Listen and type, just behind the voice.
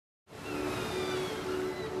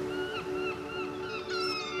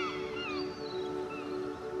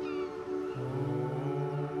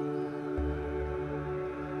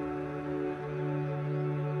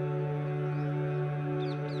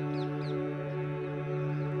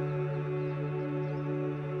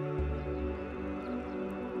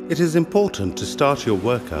It is important to start your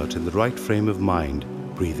workout in the right frame of mind,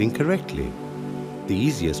 breathing correctly. The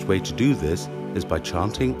easiest way to do this is by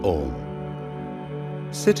chanting Om.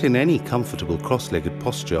 Sit in any comfortable cross-legged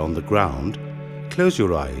posture on the ground, close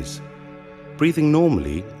your eyes. Breathing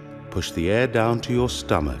normally, push the air down to your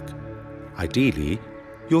stomach. Ideally,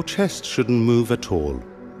 your chest shouldn't move at all.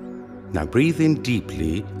 Now breathe in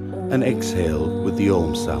deeply and exhale with the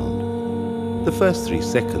Om sound. The first 3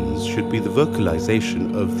 seconds should be the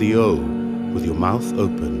vocalization of the O with your mouth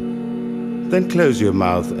open. Then close your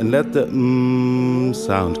mouth and let the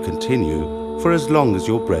sound continue for as long as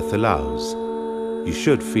your breath allows. You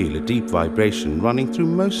should feel a deep vibration running through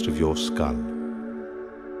most of your skull.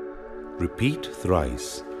 Repeat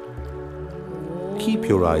thrice. Keep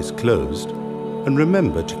your eyes closed and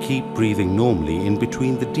remember to keep breathing normally in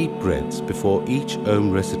between the deep breaths before each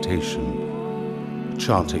Om recitation.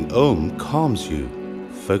 Chanting Om calms you,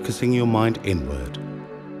 focusing your mind inward.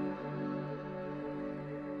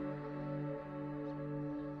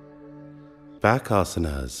 Back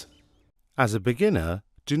asanas. As a beginner,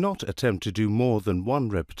 do not attempt to do more than 1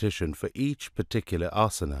 repetition for each particular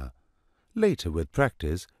asana. Later, with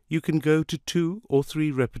practice, you can go to 2 or 3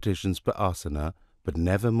 repetitions per asana, but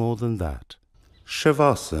never more than that.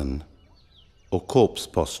 Shavasana, or corpse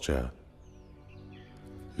posture.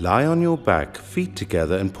 Lie on your back, feet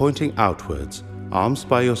together and pointing outwards, arms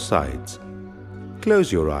by your sides.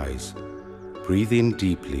 Close your eyes. Breathe in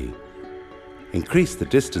deeply. Increase the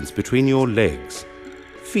distance between your legs,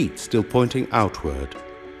 feet still pointing outward,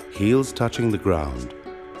 heels touching the ground.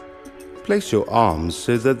 Place your arms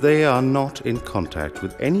so that they are not in contact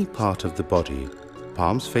with any part of the body,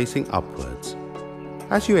 palms facing upwards.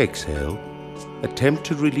 As you exhale, attempt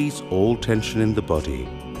to release all tension in the body.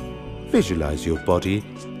 Visualize your body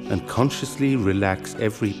and consciously relax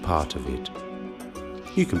every part of it.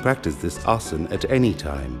 You can practice this asana at any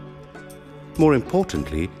time. More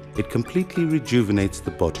importantly, it completely rejuvenates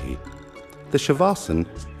the body. The Shavasana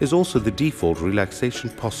is also the default relaxation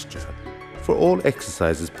posture for all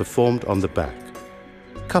exercises performed on the back.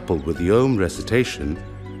 Coupled with the Om recitation,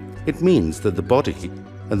 it means that the body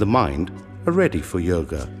and the mind are ready for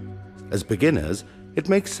yoga. As beginners, it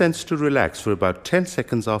makes sense to relax for about 10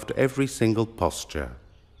 seconds after every single posture.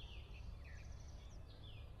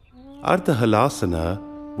 Ardha Halasana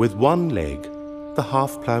with 1 leg, the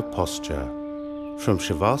half plough posture. From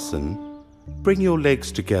Shavasana, bring your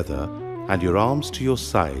legs together and your arms to your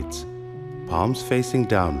sides, palms facing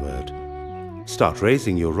downward. Start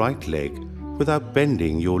raising your right leg without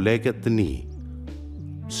bending your leg at the knee.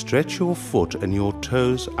 Stretch your foot and your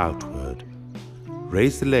toes outward.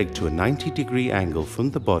 Raise the leg to a 90-degree angle from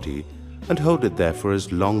the body and hold it there for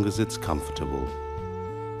as long as it's comfortable.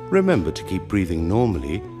 Remember to keep breathing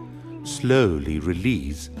normally. Slowly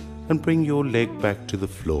release and bring your leg back to the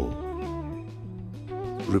floor.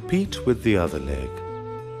 Repeat with the other leg.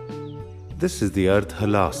 This is the Ardha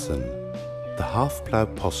Halasana, the half plough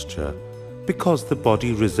posture, because the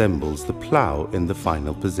body resembles the plough in the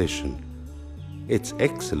final position. It's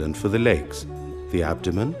excellent for the legs, the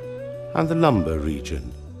abdomen, and the lumbar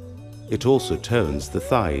region. It also tones the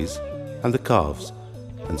thighs and the calves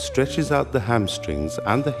and stretches out the hamstrings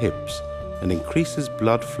and the hips and increases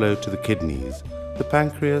blood flow to the kidneys, the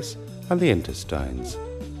pancreas, and the intestines.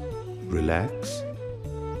 Relax.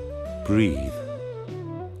 Breathe.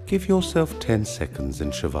 Give yourself 10 seconds in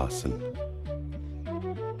Shavasana.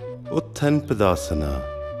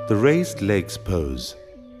 Uttanpadasana, the raised legs pose.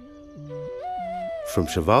 From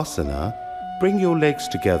Shavasana, bring your legs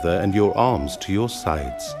together and your arms to your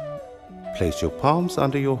sides. Place your palms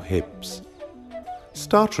under your hips.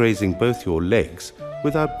 Start raising both your legs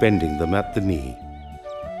without bending them at the knee.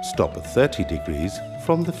 Stop at 30 degrees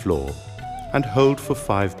from the floor and hold for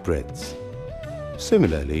 5 breaths.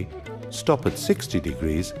 Similarly, stop at 60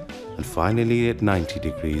 degrees and finally at 90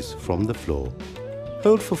 degrees from the floor.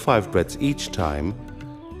 Hold for 5 breaths each time.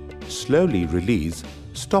 Slowly release,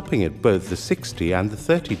 stopping at both the 60 and the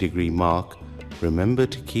 30-degree mark. Remember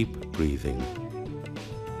to keep breathing.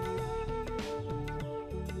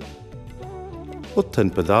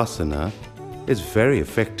 Uttanpadasana is very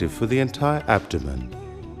effective for the entire abdomen.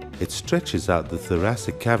 It stretches out the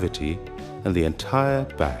thoracic cavity and the entire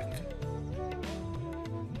back.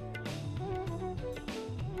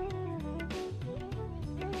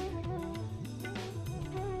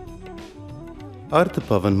 Ardha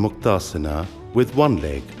Pavan Muktasana with 1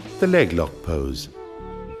 leg, the leg lock pose.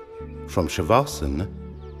 From Shavasana,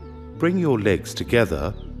 bring your legs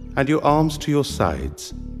together and your arms to your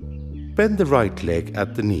sides. Bend the right leg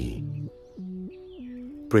at the knee.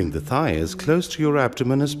 Bring the thigh as close to your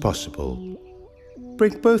abdomen as possible.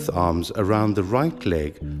 Bring both arms around the right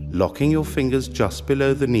leg, locking your fingers just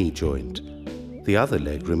below the knee joint. The other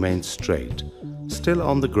leg remains straight, still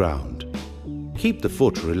on the ground. Keep the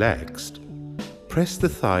foot relaxed. Press the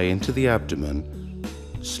thigh into the abdomen.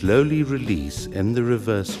 Slowly release in the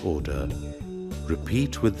reverse order.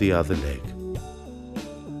 Repeat with the other leg.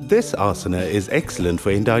 This asana is excellent for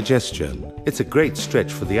indigestion. It's a great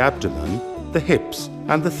stretch for the abdomen, the hips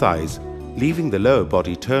and the thighs, leaving the lower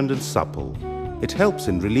body turned and supple. It helps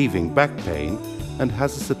in relieving back pain and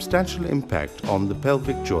has a substantial impact on the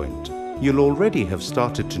pelvic joint. You'll already have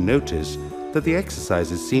started to notice that the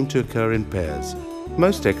exercises seem to occur in pairs.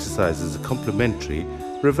 Most exercises are complementary,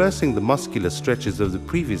 reversing the muscular stretches of the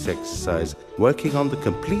previous exercise, working on the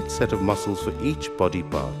complete set of muscles for each body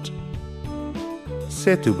part.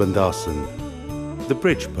 Setu Bandhasan, the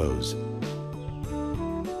bridge pose.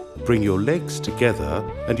 Bring your legs together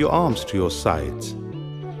and your arms to your sides.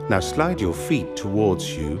 Now slide your feet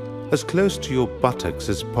towards you, as close to your buttocks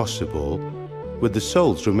as possible, with the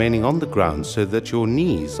soles remaining on the ground so that your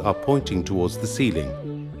knees are pointing towards the ceiling.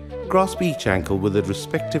 Grasp each ankle with a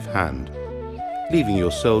respective hand. Leaving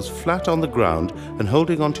your soles flat on the ground and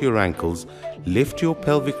holding onto your ankles, lift your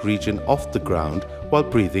pelvic region off the ground while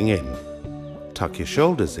breathing in. Tuck your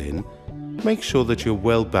shoulders in. Make sure that you're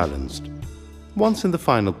well balanced. Once in the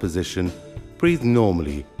final position, breathe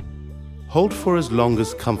normally. Hold for as long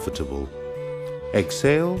as comfortable.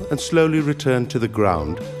 Exhale and slowly return to the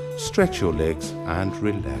ground. Stretch your legs and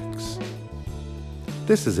relax.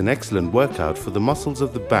 This is an excellent workout for the muscles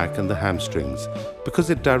of the back and the hamstrings. Because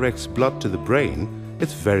it directs blood to the brain,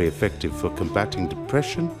 it's very effective for combating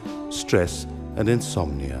depression, stress and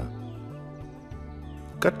insomnia.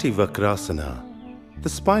 Kati Vakrasana, the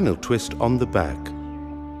spinal twist on the back.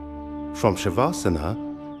 From Shavasana,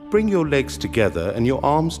 bring your legs together and your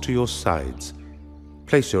arms to your sides.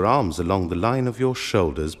 Place your arms along the line of your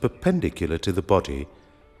shoulders perpendicular to the body.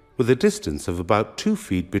 With a distance of about 2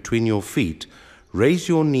 feet between your feet, raise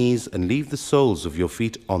your knees and leave the soles of your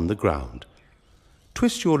feet on the ground.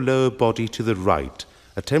 Twist your lower body to the right,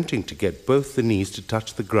 attempting to get both the knees to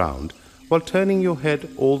touch the ground while turning your head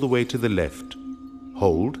all the way to the left.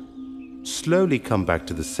 Hold. Slowly come back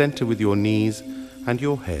to the center with your knees and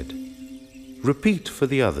your head. Repeat for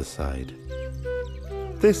the other side.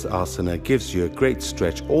 This asana gives you a great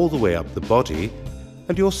stretch all the way up the body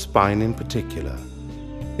and your spine in particular.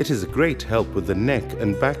 It is a great help with the neck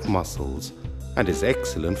and back muscles and is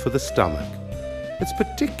excellent for the stomach. It's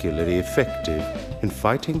particularly effective in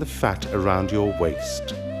fighting the fat around your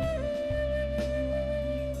waist.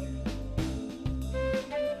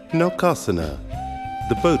 Naukasana,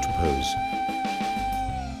 the boat pose.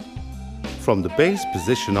 From the base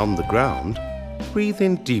position on the ground, breathe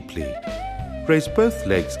in deeply. Raise both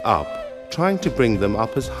legs up, trying to bring them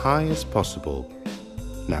up as high as possible.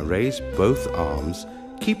 Now raise both arms,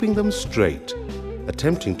 keeping them straight,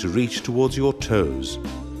 attempting to reach towards your toes.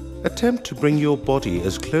 Attempt to bring your body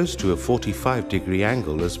as close to a 45-degree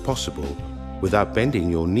angle as possible, without bending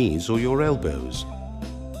your knees or your elbows.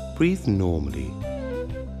 Breathe normally.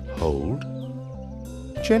 Hold.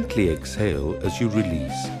 Gently exhale as you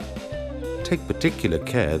release. Take particular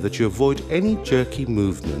care that you avoid any jerky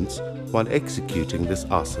movements while executing this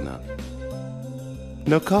asana.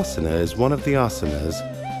 Naukasana is one of the asanas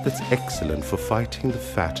that's excellent for fighting the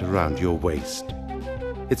fat around your waist.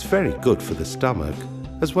 It's very good for the stomach,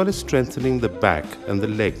 as well as strengthening the back and the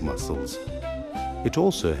leg muscles. It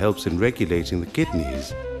also helps in regulating the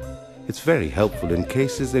kidneys. It's very helpful in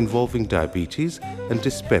cases involving diabetes and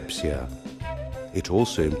dyspepsia. It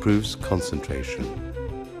also improves concentration.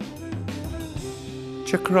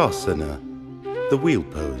 Chakrasana, the wheel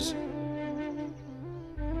pose.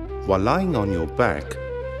 While lying on your back,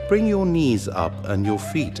 bring your knees up and your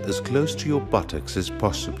feet as close to your buttocks as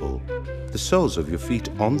possible, the soles of your feet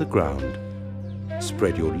on the ground.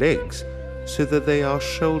 Spread your legs so that they are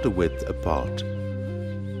shoulder width apart.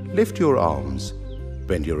 Lift your arms,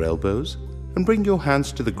 bend your elbows, and bring your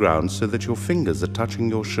hands to the ground so that your fingers are touching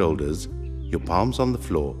your shoulders, your palms on the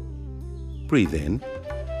floor. Breathe in.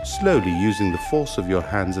 Slowly, using the force of your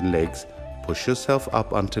hands and legs, push yourself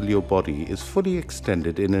up until your body is fully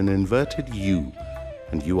extended in an inverted U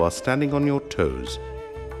and you are standing on your toes.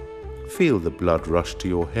 Feel the blood rush to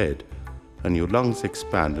your head and your lungs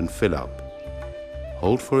expand and fill up.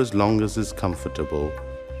 Hold for as long as is comfortable.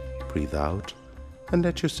 Breathe out and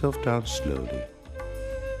let yourself down slowly.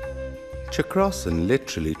 Chakrasana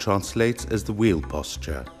literally translates as the wheel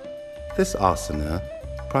posture. This asana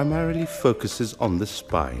primarily focuses on the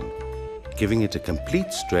spine, giving it a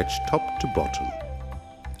complete stretch top to bottom.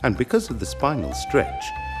 And because of the spinal stretch,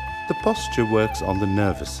 the posture works on the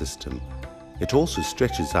nervous system, It also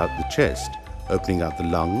stretches out the chest, opening out the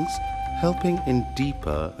lungs, helping in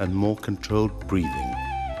deeper and more controlled breathing.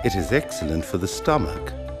 It is excellent for the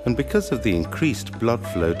stomach, and because of the increased blood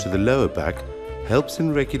flow to the lower back, helps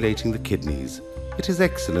in regulating the kidneys. It is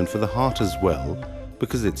excellent for the heart as well,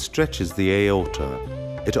 because it stretches the aorta.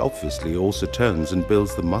 It obviously also tones and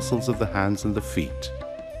builds the muscles of the hands and the feet.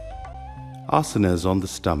 Asanas on the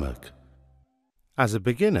stomach. As a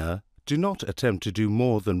beginner, do not attempt to do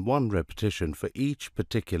more than one repetition for each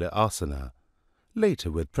particular asana.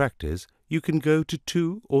 Later, with practice, you can go to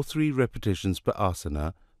 2 or 3 repetitions per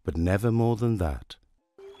asana, but never more than that.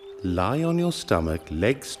 Lie on your stomach,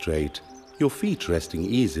 legs straight, your feet resting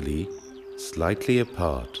easily, slightly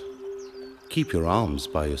apart. Keep your arms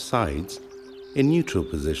by your sides. In neutral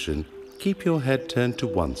position, keep your head turned to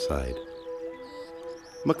one side.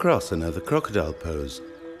 Makrasana, the crocodile pose.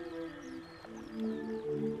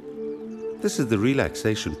 This is the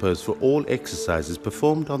relaxation pose for all exercises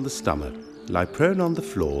performed on the stomach. Lie prone on the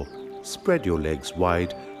floor, spread your legs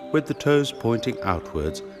wide with the toes pointing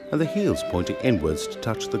outwards and the heels pointing inwards to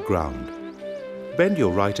touch the ground. Bend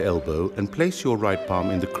your right elbow and place your right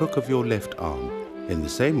palm in the crook of your left arm. In the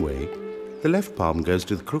same way, the left palm goes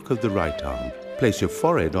to the crook of the right arm. Place your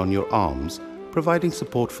forehead on your arms, providing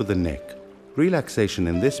support for the neck. Relaxation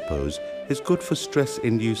in this pose is good for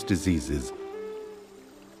stress-induced diseases.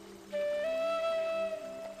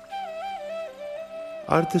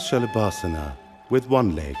 Ardha Shalabhasana with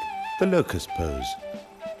one leg, the locust pose.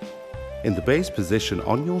 In the base position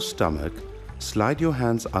on your stomach, slide your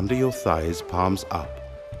hands under your thighs, palms up.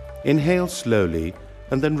 Inhale slowly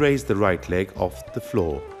and then raise the right leg off the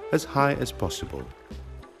floor as high as possible.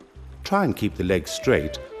 Try and keep the leg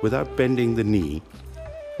straight without bending the knee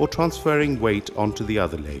or transferring weight onto the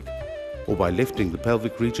other leg, or by lifting the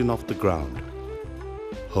pelvic region off the ground.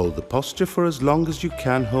 Hold the posture for as long as you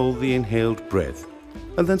can hold the inhaled breath,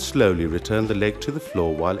 and then slowly return the leg to the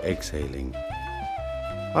floor while exhaling.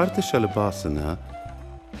 Ardha Shalabhasana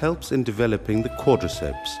helps in developing the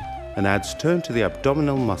quadriceps and adds tone to the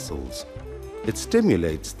abdominal muscles. It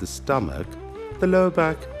stimulates the stomach, the lower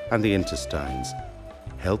back and the intestines,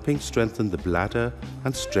 helping strengthen the bladder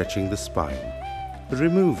and stretching the spine.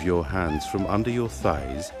 Remove your hands from under your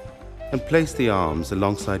thighs and place the arms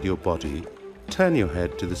alongside your body. Turn your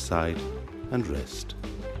head to the side and rest.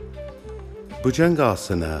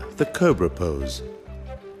 Bhujangasana, the cobra pose.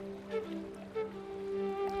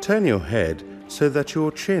 Turn your head so that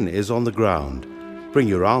your chin is on the ground. Bring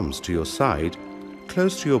your arms to your side,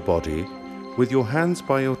 close to your body, with your hands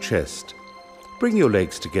by your chest. Bring your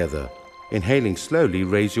legs together. Inhaling slowly,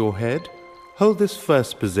 raise your head. Hold this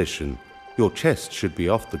first position. Your chest should be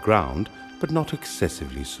off the ground, but not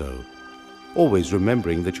excessively so. Always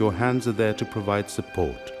remembering that your hands are there to provide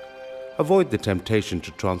support. Avoid the temptation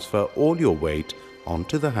to transfer all your weight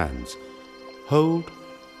onto the hands. Hold,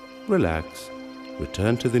 relax,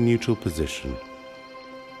 return to the neutral position.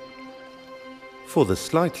 For the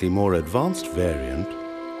slightly more advanced variant,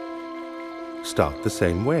 start the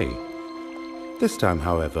same way. This time,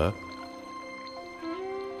 however,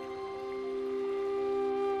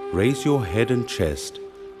 raise your head and chest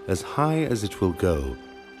as high as it will go.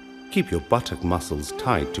 Keep your buttock muscles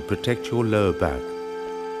tight to protect your lower back.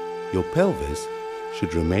 Your pelvis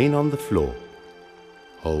should remain on the floor.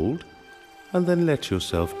 Hold and then let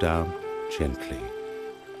yourself down gently.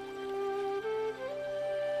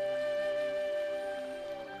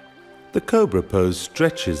 The cobra pose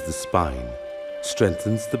stretches the spine,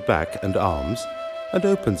 strengthens the back and arms, and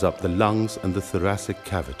opens up the lungs and the thoracic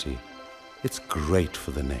cavity. It's great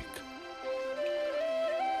for the neck.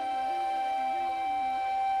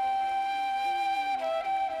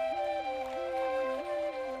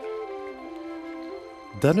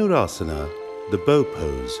 Dhanurasana, the bow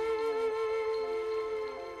pose.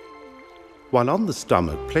 While on the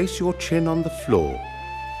stomach, place your chin on the floor.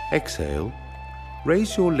 Exhale,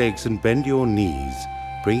 raise your legs and bend your knees,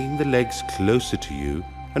 bringing the legs closer to you,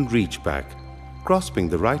 and reach back, grasping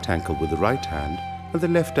the right ankle with the right hand and the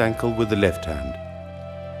left ankle with the left hand.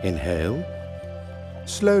 Inhale.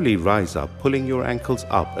 Slowly rise up, pulling your ankles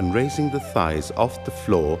up and raising the thighs off the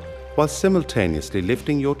floor while simultaneously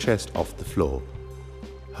lifting your chest off the floor.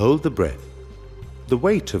 Hold the breath. The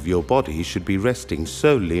weight of your body should be resting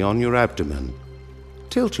solely on your abdomen.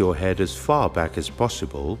 Tilt your head as far back as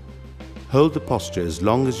possible. Hold the posture as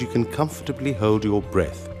long as you can comfortably hold your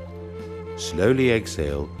breath. Slowly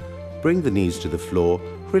exhale, bring the knees to the floor,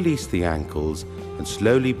 release the ankles, and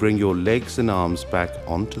slowly bring your legs and arms back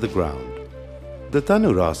onto the ground. The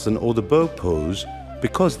Dhanurasana, or the bow pose,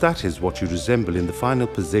 because that is what you resemble in the final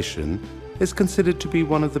position, is considered to be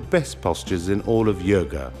one of the best postures in all of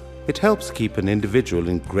yoga. It helps keep an individual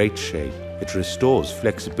in great shape. It restores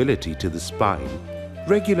flexibility to the spine.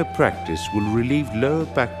 Regular practice will relieve lower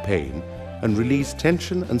back pain and release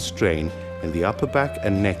tension and strain in the upper back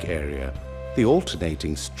and neck area. The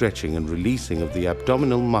alternating stretching and releasing of the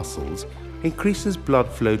abdominal muscles increases blood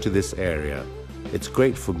flow to this area. It's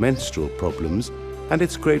great for menstrual problems, and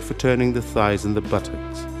it's great for turning the thighs and the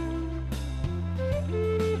buttocks.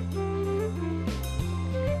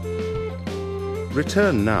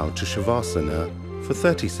 Return now to Shavasana for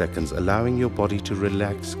 30 seconds, allowing your body to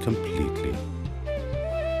relax completely.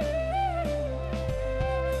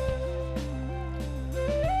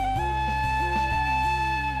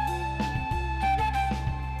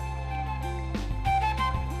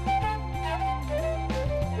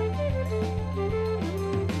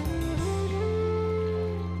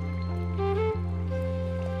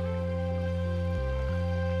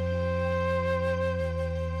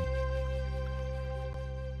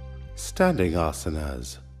 Standing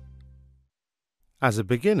Asanas. As a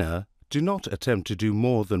beginner, do not attempt to do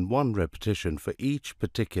more than one repetition for each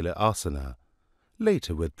particular asana.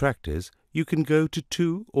 Later, with practice, you can go to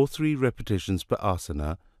 2 or 3 repetitions per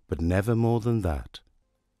asana, but never more than that.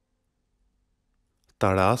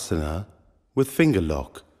 Tadasana with finger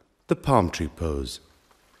lock, the palm tree pose.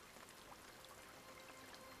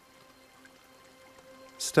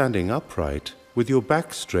 Standing upright with your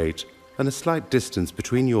back straight and a slight distance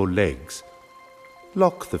between your legs.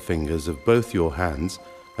 Lock the fingers of both your hands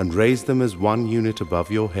and raise them as one unit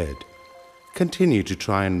above your head. Continue to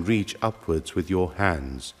try and reach upwards with your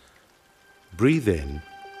hands. Breathe in.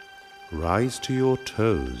 Rise to your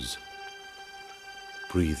toes.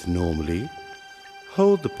 Breathe normally.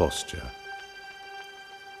 Hold the posture.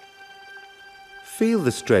 Feel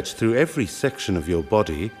the stretch through every section of your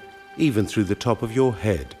body, even through the top of your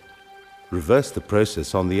head. Reverse the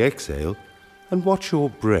process on the exhale and watch your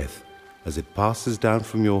breath as it passes down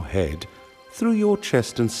from your head through your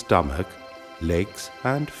chest and stomach, legs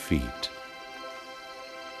and feet.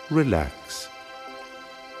 Relax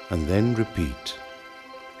and then repeat.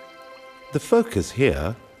 The focus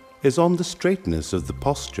here is on the straightness of the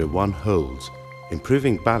posture one holds,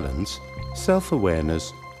 improving balance,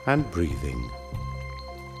 self-awareness and breathing.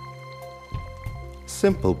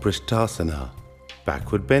 Simple Prishtasana,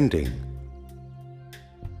 backward bending.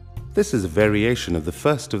 This is a variation of the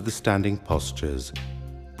first of the standing postures.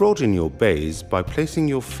 Broaden your base by placing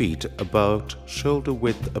your feet about shoulder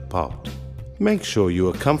width apart. Make sure you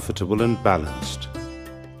are comfortable and balanced.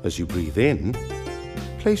 As you breathe in,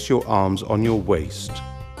 place your arms on your waist.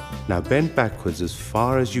 Now bend backwards as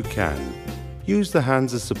far as you can. Use the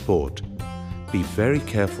hands as support. Be very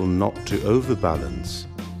careful not to overbalance.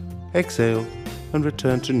 Exhale and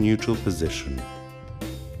return to neutral position.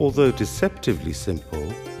 Although deceptively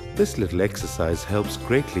simple, this little exercise helps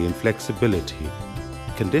greatly in flexibility,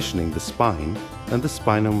 conditioning the spine and the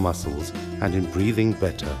spinal muscles, and in breathing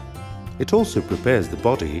better. It also prepares the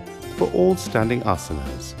body for all standing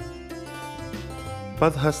asanas.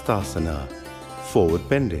 Padhastasana, forward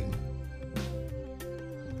bending.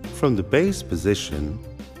 From the base position,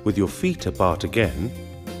 with your feet apart again,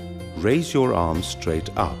 raise your arms straight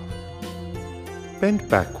up. Bend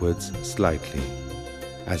backwards slightly.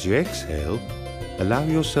 As you exhale, allow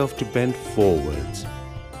yourself to bend forwards,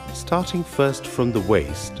 starting first from the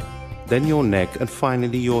waist, then your neck and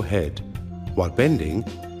finally your head. While bending,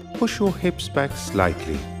 push your hips back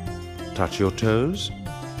slightly. Touch your toes.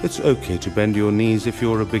 It's okay to bend your knees if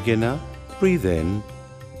you're a beginner. Breathe in,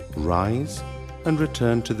 rise and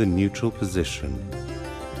return to the neutral position.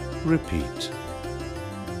 Repeat.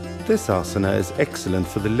 This asana is excellent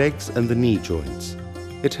for the legs and the knee joints.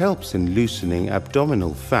 It helps in loosening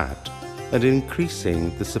abdominal fat and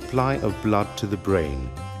increasing the supply of blood to the brain.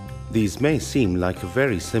 These may seem like a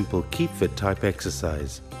very simple keep fit type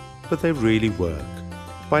exercise, but they really work.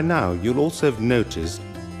 By now you'll also have noticed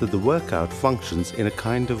that the workout functions in a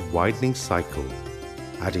kind of widening cycle,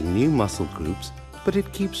 adding new muscle groups, but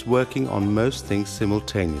it keeps working on most things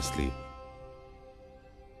simultaneously.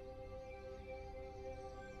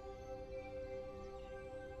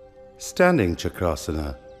 Standing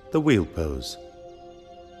Chakrasana, the wheel pose.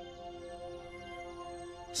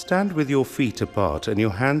 Stand with your feet apart and your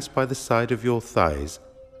hands by the side of your thighs,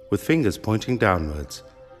 with fingers pointing downwards.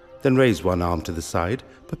 Then raise one arm to the side,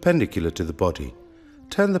 perpendicular to the body.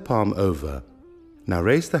 Turn the palm over. Now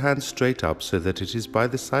raise the hand straight up so that it is by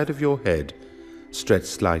the side of your head. Stretch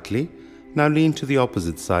slightly. Now lean to the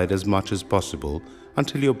opposite side as much as possible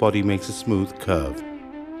until your body makes a smooth curve.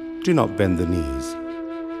 Do not bend the knees.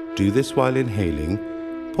 Do this while inhaling.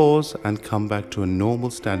 Pause and come back to a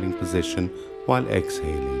normal standing position while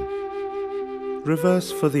exhaling.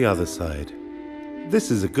 Reverse for the other side. This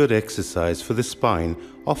is a good exercise for the spine,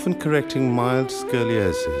 often correcting mild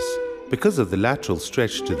scoliosis. Because of the lateral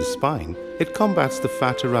stretch to the spine, it combats the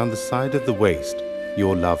fat around the side of the waist,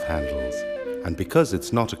 your love handles. And because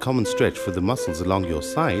it's not a common stretch for the muscles along your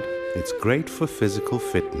side, it's great for physical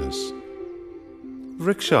fitness.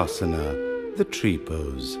 Vrikshasana, the tree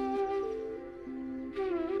pose.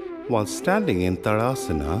 While standing in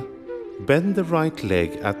Tadasana, bend the right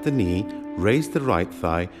leg at the knee, raise the right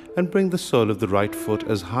thigh and bring the sole of the right foot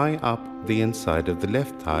as high up the inside of the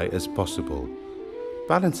left thigh as possible.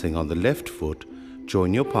 Balancing on the left foot,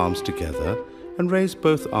 join your palms together and raise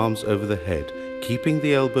both arms over the head, keeping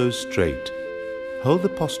the elbows straight. Hold the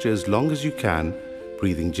posture as long as you can,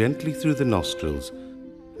 breathing gently through the nostrils.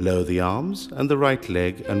 Lower the arms and the right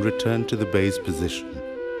leg and return to the base position.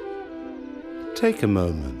 Take a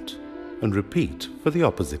moment and repeat for the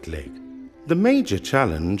opposite leg. The major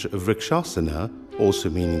challenge of Vrikshasana, also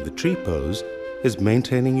meaning the tree pose, is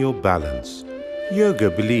maintaining your balance. Yoga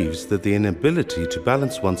believes that the inability to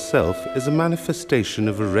balance oneself is a manifestation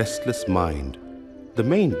of a restless mind. The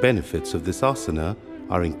main benefits of this asana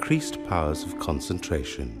are increased powers of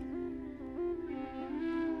concentration.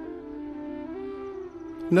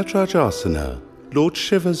 Natarajasana, Lord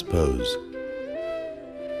Shiva's pose.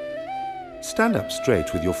 Stand up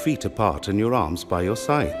straight with your feet apart and your arms by your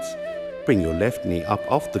sides. Bring your left knee up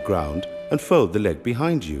off the ground and fold the leg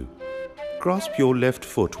behind you. Grasp your left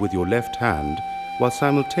foot with your left hand while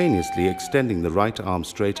simultaneously extending the right arm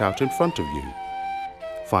straight out in front of you.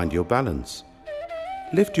 Find your balance.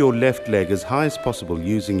 Lift your left leg as high as possible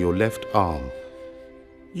using your left arm.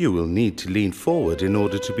 You will need to lean forward in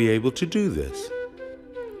order to be able to do this.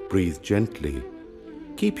 Breathe gently.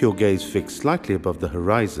 Keep your gaze fixed slightly above the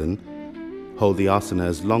horizon. Hold the asana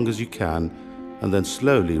as long as you can and then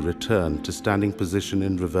slowly return to standing position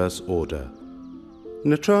in reverse order.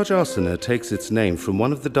 Natarajasana takes its name from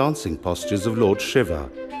one of the dancing postures of Lord Shiva.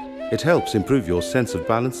 It helps improve your sense of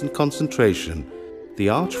balance and concentration. The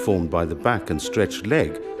arch formed by the back and stretched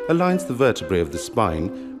leg aligns the vertebrae of the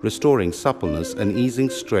spine, restoring suppleness and easing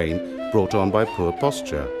strain brought on by poor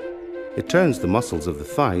posture. It turns the muscles of the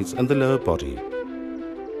thighs and the lower body.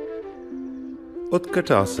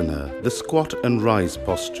 Utkatasana, the squat and rise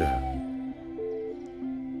posture.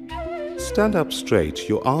 Stand up straight,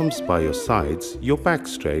 your arms by your sides, your back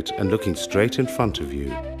straight and looking straight in front of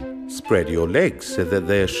you. Spread your legs so that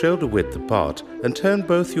they are shoulder width apart and turn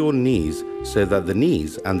both your knees so that the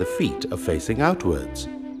knees and the feet are facing outwards.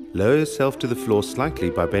 Lower yourself to the floor slightly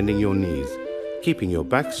by bending your knees. Keeping your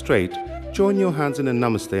back straight, join your hands in a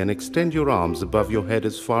namaste and extend your arms above your head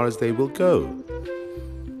as far as they will go.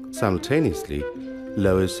 Simultaneously,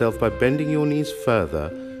 lower yourself by bending your knees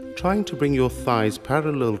further, trying to bring your thighs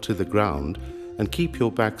parallel to the ground and keep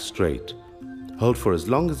your back straight. Hold for as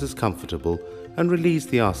long as is comfortable and release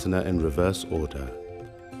the asana in reverse order.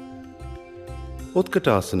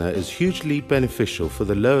 Utkatasana is hugely beneficial for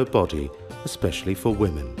the lower body, especially for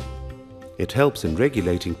women. It helps in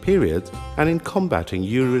regulating periods and in combating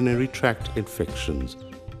urinary tract infections.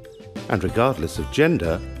 And regardless of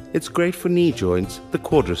gender, it's great for knee joints, the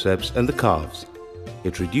quadriceps and the calves.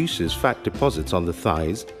 It reduces fat deposits on the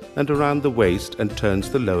thighs and around the waist and turns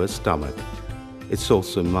the lower stomach. It's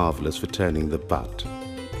also marvelous for turning the butt.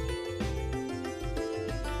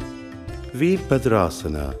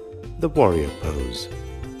 Virabhadrasana, the warrior pose.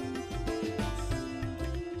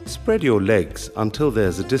 Spread your legs until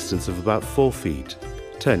there's a distance of about 4 feet.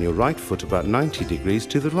 Turn your right foot about 90 degrees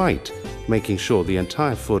to the right, making sure the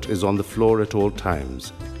entire foot is on the floor at all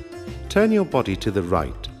times. Turn your body to the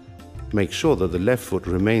right. Make sure that the left foot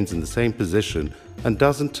remains in the same position and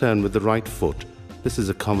doesn't turn with the right foot. This is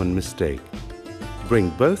a common mistake. Bring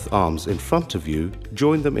both arms in front of you,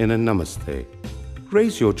 join them in a namaste.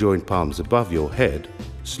 Raise your joint palms above your head.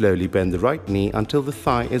 Slowly bend the right knee until the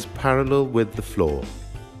thigh is parallel with the floor.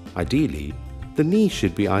 Ideally, the knee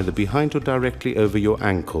should be either behind or directly over your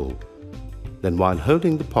ankle. Then while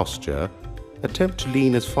holding the posture, attempt to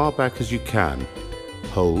lean as far back as you can.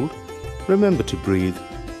 Hold, remember to breathe,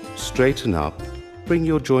 straighten up, bring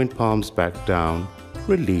your joint palms back down,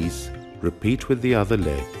 release, repeat with the other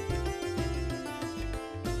leg.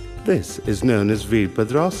 This is known as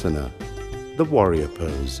Virabhadrasana, the warrior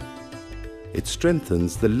pose. It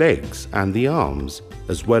strengthens the legs and the arms,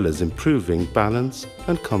 as well as improving balance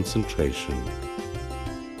and concentration.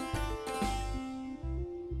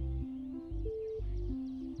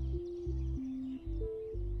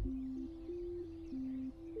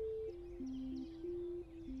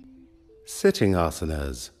 Sitting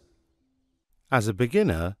asanas. As a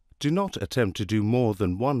beginner, do not attempt to do more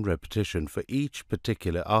than one repetition for each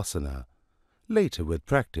particular asana. Later with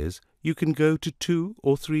practice, you can go to 2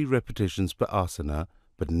 or 3 repetitions per asana,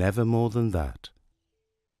 but never more than that.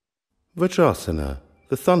 Vajrasana,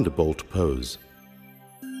 the thunderbolt pose.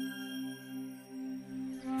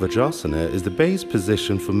 Vajrasana is the base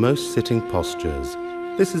position for most sitting postures.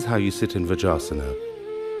 This is how you sit in Vajrasana.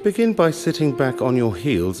 Begin by sitting back on your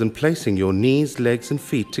heels and placing your knees, legs and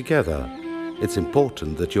feet together. It's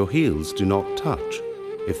important that your heels do not touch.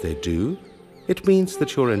 If they do, it means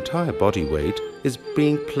that your entire body weight is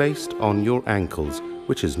being placed on your ankles,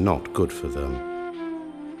 which is not good for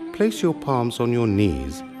them. Place your palms on your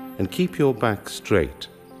knees and keep your back straight.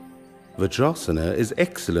 Vajrasana is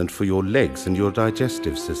excellent for your legs and your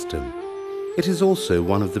digestive system. It is also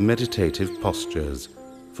one of the meditative postures.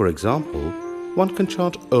 For example, one can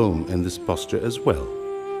chant Om in this posture as well.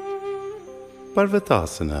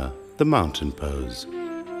 Parvatasana, the mountain pose.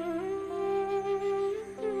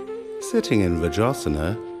 Sitting in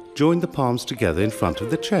Vajrasana, join the palms together in front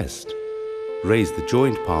of the chest. Raise the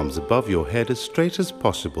joined palms above your head as straight as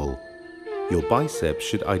possible. Your biceps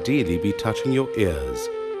should ideally be touching your ears.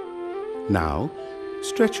 Now,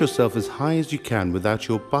 stretch yourself as high as you can without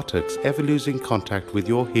your buttocks ever losing contact with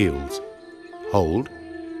your heels. Hold.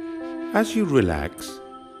 As you relax,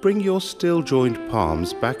 bring your still joined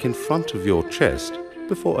palms back in front of your chest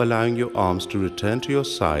before allowing your arms to return to your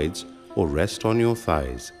sides or rest on your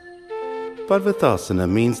thighs. Parvatasana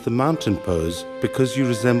means the mountain pose because you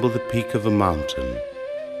resemble the peak of a mountain.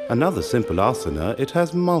 Another simple asana, it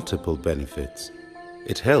has multiple benefits.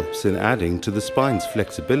 It helps in adding to the spine's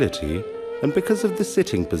flexibility, and because of the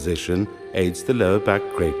sitting position, aids the lower back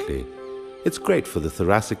greatly. It's great for the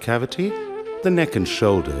thoracic cavity, the neck and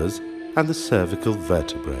shoulders, and the cervical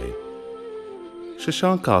vertebrae.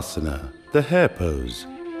 Shashankasana, the hare pose.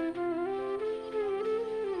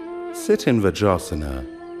 Sit in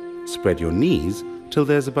Vajrasana. Spread your knees till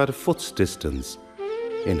there's about a foot's distance.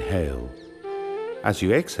 Inhale. As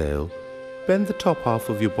you exhale, bend the top half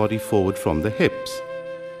of your body forward from the hips.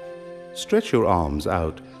 Stretch your arms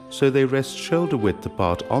out so they rest shoulder width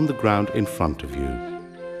apart on the ground in front of you.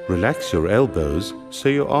 Relax your elbows so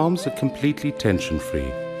your arms are completely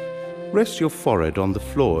tension-free. Rest your forehead on the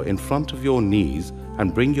floor in front of your knees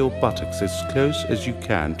and bring your buttocks as close as you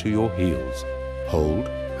can to your heels. Hold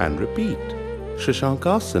and repeat.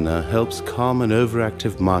 Shashankasana helps calm an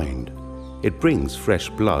overactive mind. It brings fresh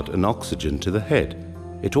blood and oxygen to the head.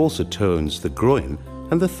 It also tones the groin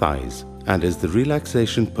and the thighs and is the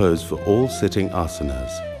relaxation pose for all sitting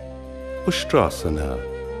asanas.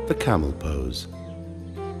 Ustrasana, the camel pose.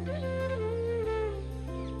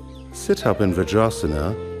 Sit up in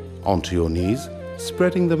Vajrasana, onto your knees,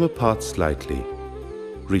 spreading them apart slightly.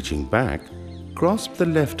 Reaching back, grasp the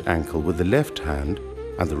left ankle with the left hand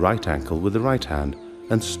and the right ankle with the right hand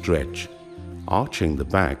and stretch, arching the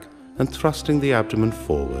back and thrusting the abdomen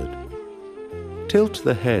forward. Tilt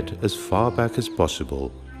the head as far back as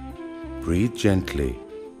possible. Breathe gently.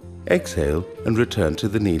 Exhale and return to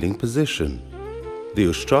the kneeling position. The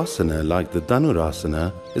Ustrasana, like the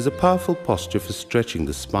Dhanurasana, is a powerful posture for stretching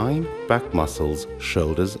the spine, back muscles,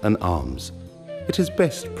 shoulders and arms. It is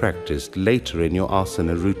best practiced later in your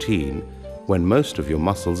asana routine when most of your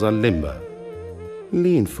muscles are limber.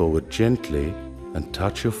 Lean forward gently and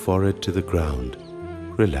touch your forehead to the ground.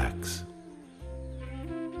 Relax.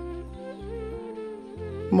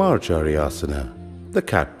 Marjariyasana, the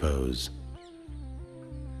cat pose.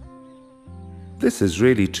 This is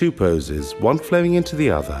really two poses, one flowing into the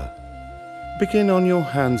other. Begin on your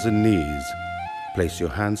hands and knees. Place your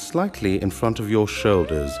hands slightly in front of your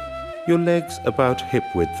shoulders, your legs about hip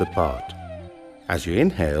width apart. As you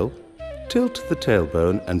inhale, tilt the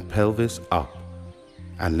tailbone and pelvis up,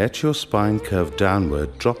 and let your spine curve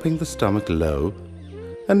downward, dropping the stomach low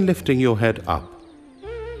and lifting your head up.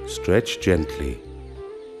 Stretch gently.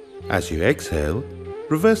 As you exhale,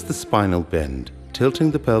 reverse the spinal bend,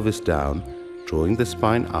 tilting the pelvis down, drawing the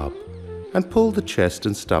spine up, and pull the chest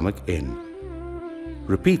and stomach in.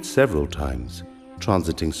 Repeat several times,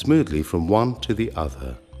 transiting smoothly from one to the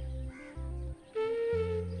other.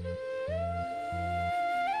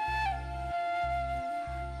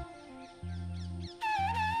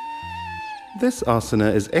 This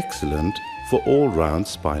asana is excellent for all-round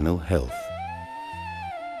spinal health.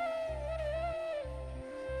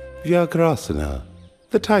 Vyagrasana,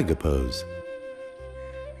 the tiger pose.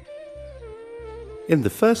 In the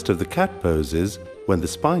first of the cat poses, when the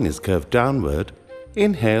spine is curved downward,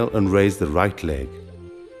 inhale and raise the right leg.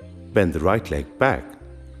 Bend the right leg back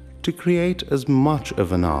to create as much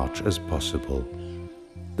of an arch as possible.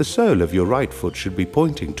 The sole of your right foot should be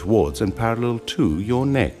pointing towards and parallel to your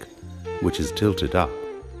neck, which is tilted up.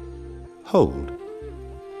 Hold.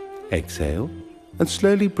 Exhale and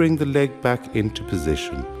slowly bring the leg back into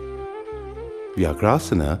position.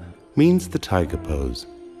 Vyagrasana means the tiger pose.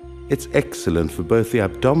 It's excellent for both the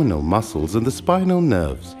abdominal muscles and the spinal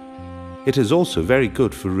nerves. It is also very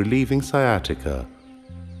good for relieving sciatica.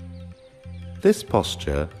 This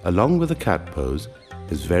posture, along with the cat pose,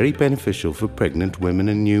 is very beneficial for pregnant women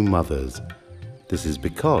and new mothers. This is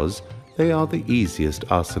because they are the easiest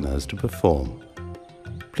asanas to perform.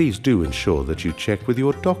 Please do ensure that you check with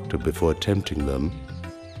your doctor before attempting them.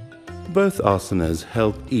 Both asanas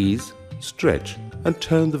help ease, stretch, and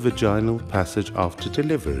turn the vaginal passage after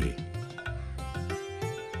delivery.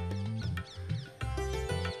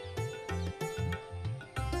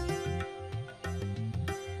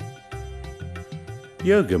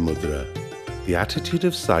 Yoga Mudra, the attitude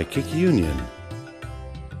of psychic union.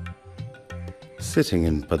 Sitting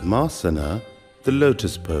in Padmasana, the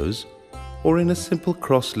lotus pose, or in a simple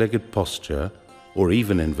cross-legged posture, or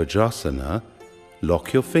even in Vajrasana,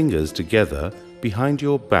 lock your fingers together behind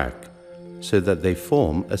your back so that they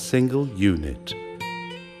form a single unit.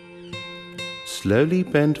 Slowly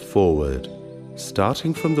bend forward,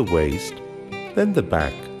 starting from the waist, then the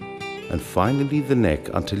back, and finally the neck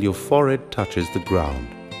until your forehead touches the ground.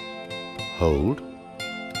 Hold,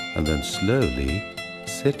 and then slowly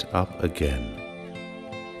sit up again.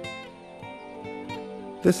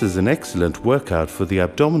 This is an excellent workout for the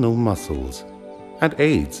abdominal muscles and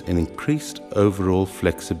aids in increased overall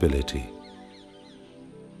flexibility.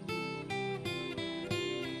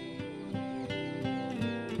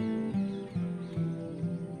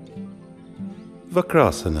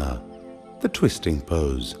 Vakrasana, the twisting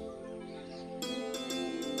pose.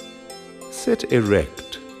 Sit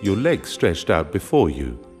erect, your legs stretched out before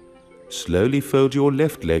you. Slowly fold your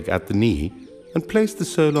left leg at the knee and place the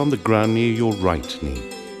sole on the ground near your right knee.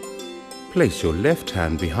 Place your left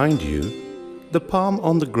hand behind you, the palm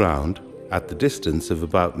on the ground at the distance of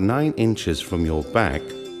about 9 inches from your back,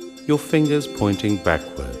 your fingers pointing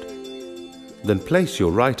backward. Then place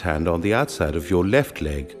your right hand on the outside of your left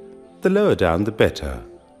leg, the lower down the better.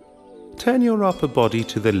 Turn your upper body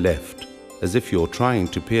to the left as if you're trying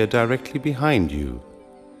to peer directly behind you.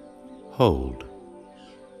 Hold.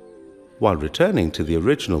 While returning to the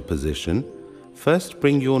original position, first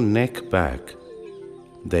bring your neck back,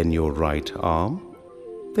 then your right arm,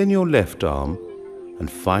 then your left arm, and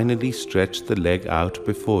finally stretch the leg out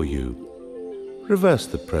before you. Reverse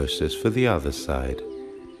the process for the other side.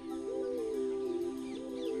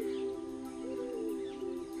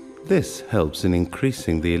 This helps in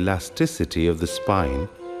increasing the elasticity of the spine,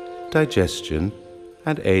 digestion,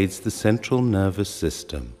 and aids the central nervous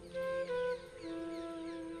system.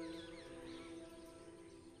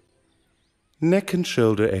 Neck and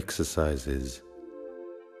shoulder exercises.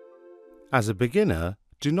 As a beginner,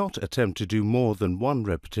 do not attempt to do more than 1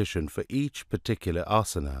 repetition for each particular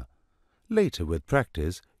asana. Later, with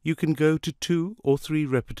practice, you can go to 2 or 3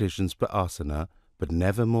 repetitions per asana, but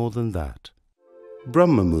never more than that.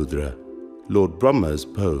 Brahma Mudra, Lord Brahma's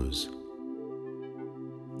pose.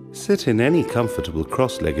 Sit in any comfortable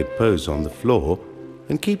cross-legged pose on the floor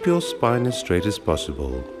and keep your spine as straight as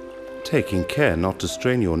possible. Taking care not to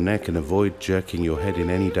strain your neck and avoid jerking your head in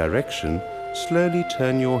any direction, slowly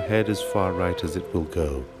turn your head as far right as it will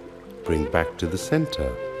go. Bring back to the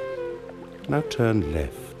center. Now turn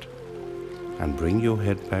left and bring your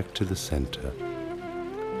head back to the center.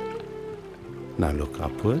 Now look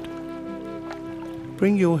upward.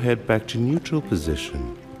 Bring your head back to neutral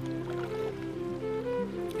position.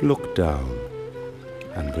 Look down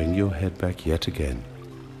and bring your head back yet again.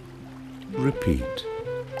 Repeat.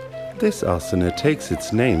 This asana takes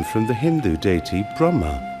its name from the Hindu deity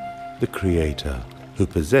Brahma, the creator, who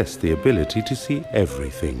possessed the ability to see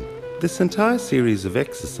everything. This entire series of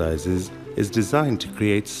exercises is designed to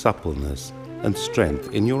create suppleness and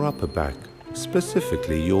strength in your upper back,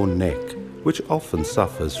 specifically your neck, which often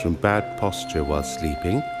suffers from bad posture while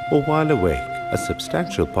sleeping or while awake. A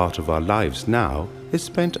substantial part of our lives now is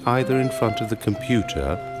spent either in front of the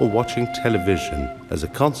computer or watching television, as a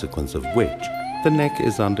consequence of which the neck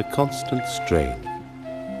is under constant strain.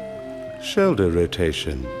 Shoulder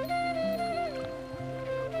rotation.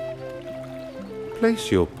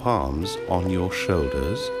 Place your palms on your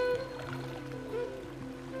shoulders.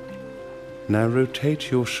 Now rotate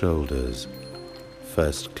your shoulders,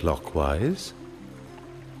 first clockwise,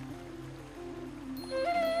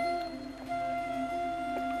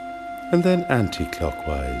 and then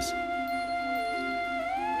anti-clockwise.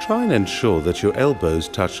 Try and ensure that your elbows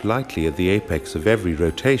touch lightly at the apex of every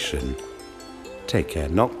rotation. Take care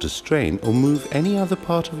not to strain or move any other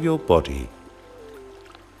part of your body.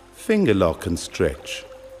 Finger lock and stretch.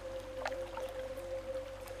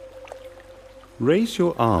 Raise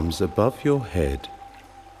your arms above your head.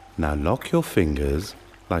 Now lock your fingers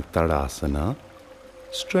like Tadasana,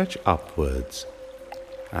 stretch upwards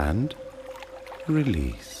and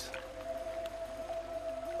release.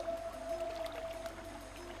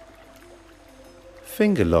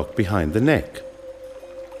 Finger lock behind the neck.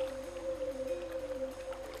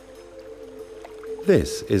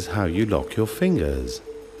 This is how you lock your fingers.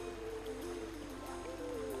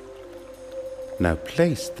 Now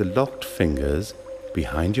place the locked fingers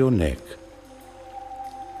behind your neck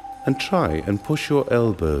and try and push your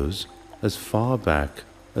elbows as far back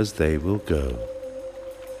as they will go.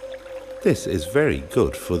 This is very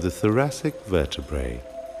good for the thoracic vertebrae.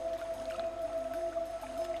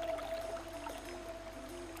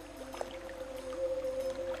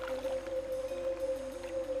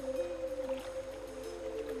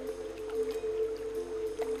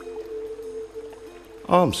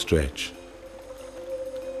 Arm stretch.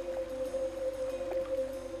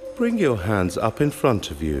 Bring your hands up in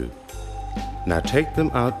front of you. Now take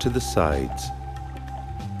them out to the sides.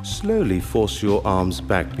 Slowly force your arms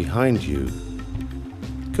back behind you.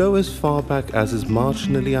 Go as far back as is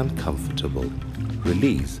marginally uncomfortable.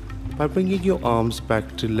 Release by bringing your arms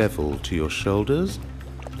back to level to your shoulders,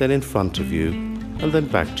 then in front of you, and then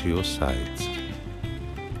back to your sides.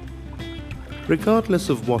 Regardless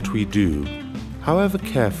of what we do, however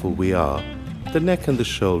careful we are, the neck and the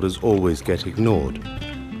shoulders always get ignored.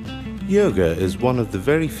 Yoga is one of the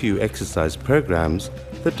very few exercise programs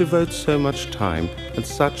that devotes so much time and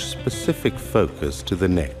such specific focus to the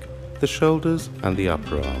neck, the shoulders and the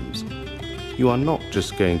upper arms. You are not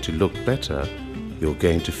just going to look better, you're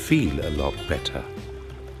going to feel a lot better.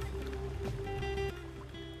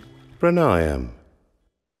 Pranayam.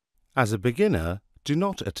 As a beginner, do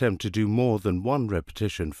not attempt to do more than one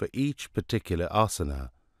repetition for each particular asana.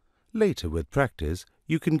 Later with practice,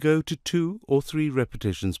 you can go to 2 or 3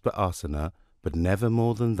 repetitions per asana, but never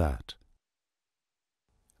more than that.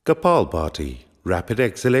 Kapalbhati, rapid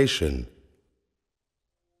exhalation.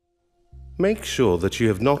 Make sure that you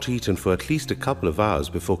have not eaten for at least a couple of hours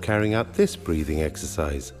before carrying out this breathing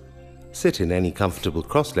exercise. Sit in any comfortable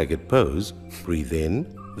cross-legged pose, breathe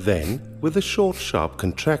in, then, with a short, sharp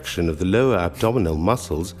contraction of the lower abdominal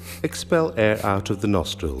muscles, expel air out of the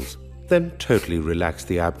nostrils. Then totally relax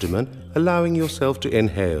the abdomen, allowing yourself to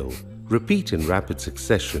inhale. Repeat in rapid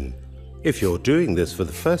succession. If you're doing this for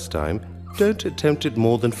the first time, don't attempt it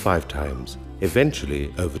more than 5 times.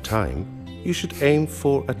 Eventually, over time, you should aim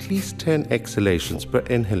for at least 10 exhalations per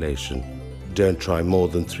inhalation. Don't try more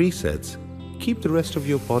than 3 sets. Keep the rest of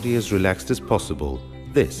your body as relaxed as possible.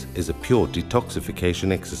 This is a pure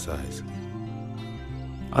detoxification exercise.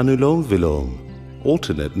 Anulom Vilom,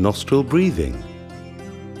 alternate nostril breathing.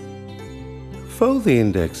 Fold the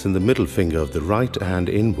index and the middle finger of the right hand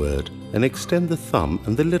inward and extend the thumb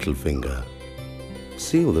and the little finger.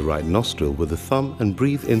 Seal the right nostril with the thumb and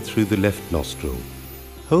breathe in through the left nostril.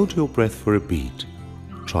 Hold your breath for a beat.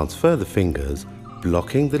 Transfer the fingers,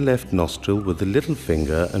 blocking the left nostril with the little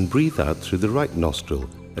finger and breathe out through the right nostril,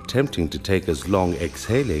 attempting to take as long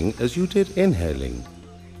exhaling as you did inhaling.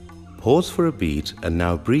 Pause for a beat and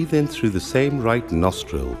now breathe in through the same right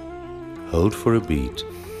nostril. Hold for a beat.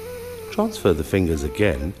 Transfer the fingers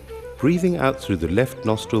again, breathing out through the left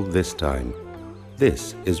nostril this time.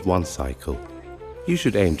 This is 1 cycle. You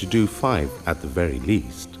should aim to do 5 at the very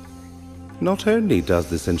least. Not only does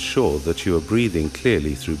this ensure that you are breathing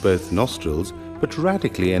clearly through both nostrils, but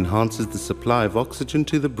radically enhances the supply of oxygen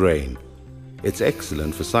to the brain. It's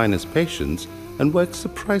excellent for sinus patients and works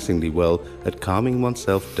surprisingly well at calming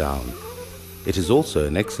oneself down. It is also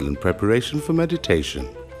an excellent preparation for meditation.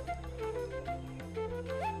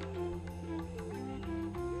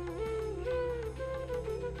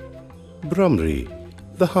 Bhramri,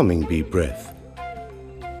 the humming bee breath.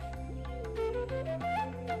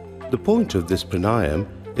 The point of this pranayam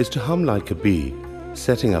is to hum like a bee,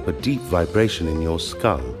 setting up a deep vibration in your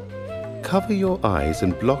skull. Cover your eyes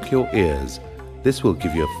and block your ears. This will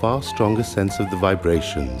give you a far stronger sense of the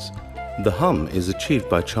vibrations. The hum is achieved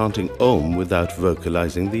by chanting Om without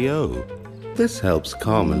vocalizing the O. This helps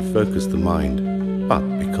calm and focus the mind,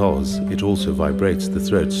 but because it also vibrates the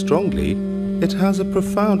throat strongly, it has a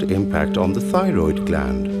profound impact on the thyroid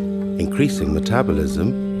gland, increasing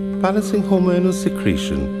metabolism, balancing hormonal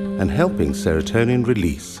secretion, and helping serotonin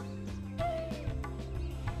release.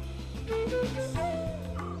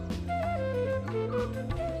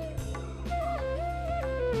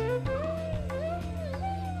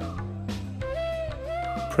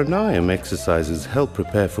 Pranayam exercises help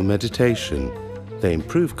prepare for meditation. They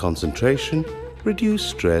improve concentration, reduce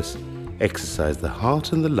stress, exercise the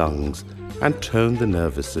heart and the lungs, and tone the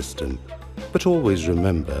nervous system. but always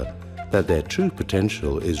remember that their true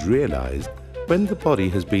potential is realized when the body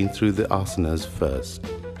has been through the asanas first.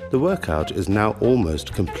 The workout is now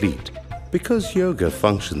almost complete. Because yoga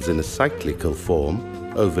functions in a cyclical form,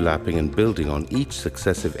 overlapping and building on each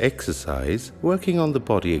successive exercise, working on the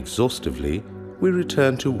body exhaustively, we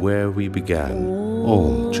return to where we began,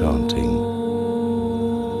 Om chanting.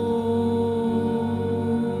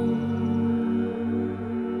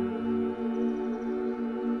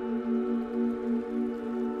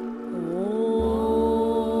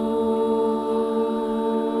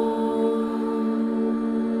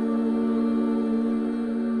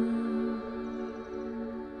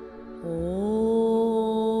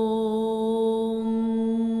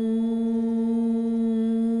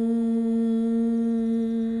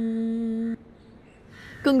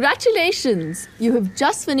 Congratulations! You have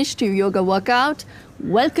just finished your yoga workout.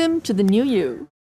 Welcome to the new you.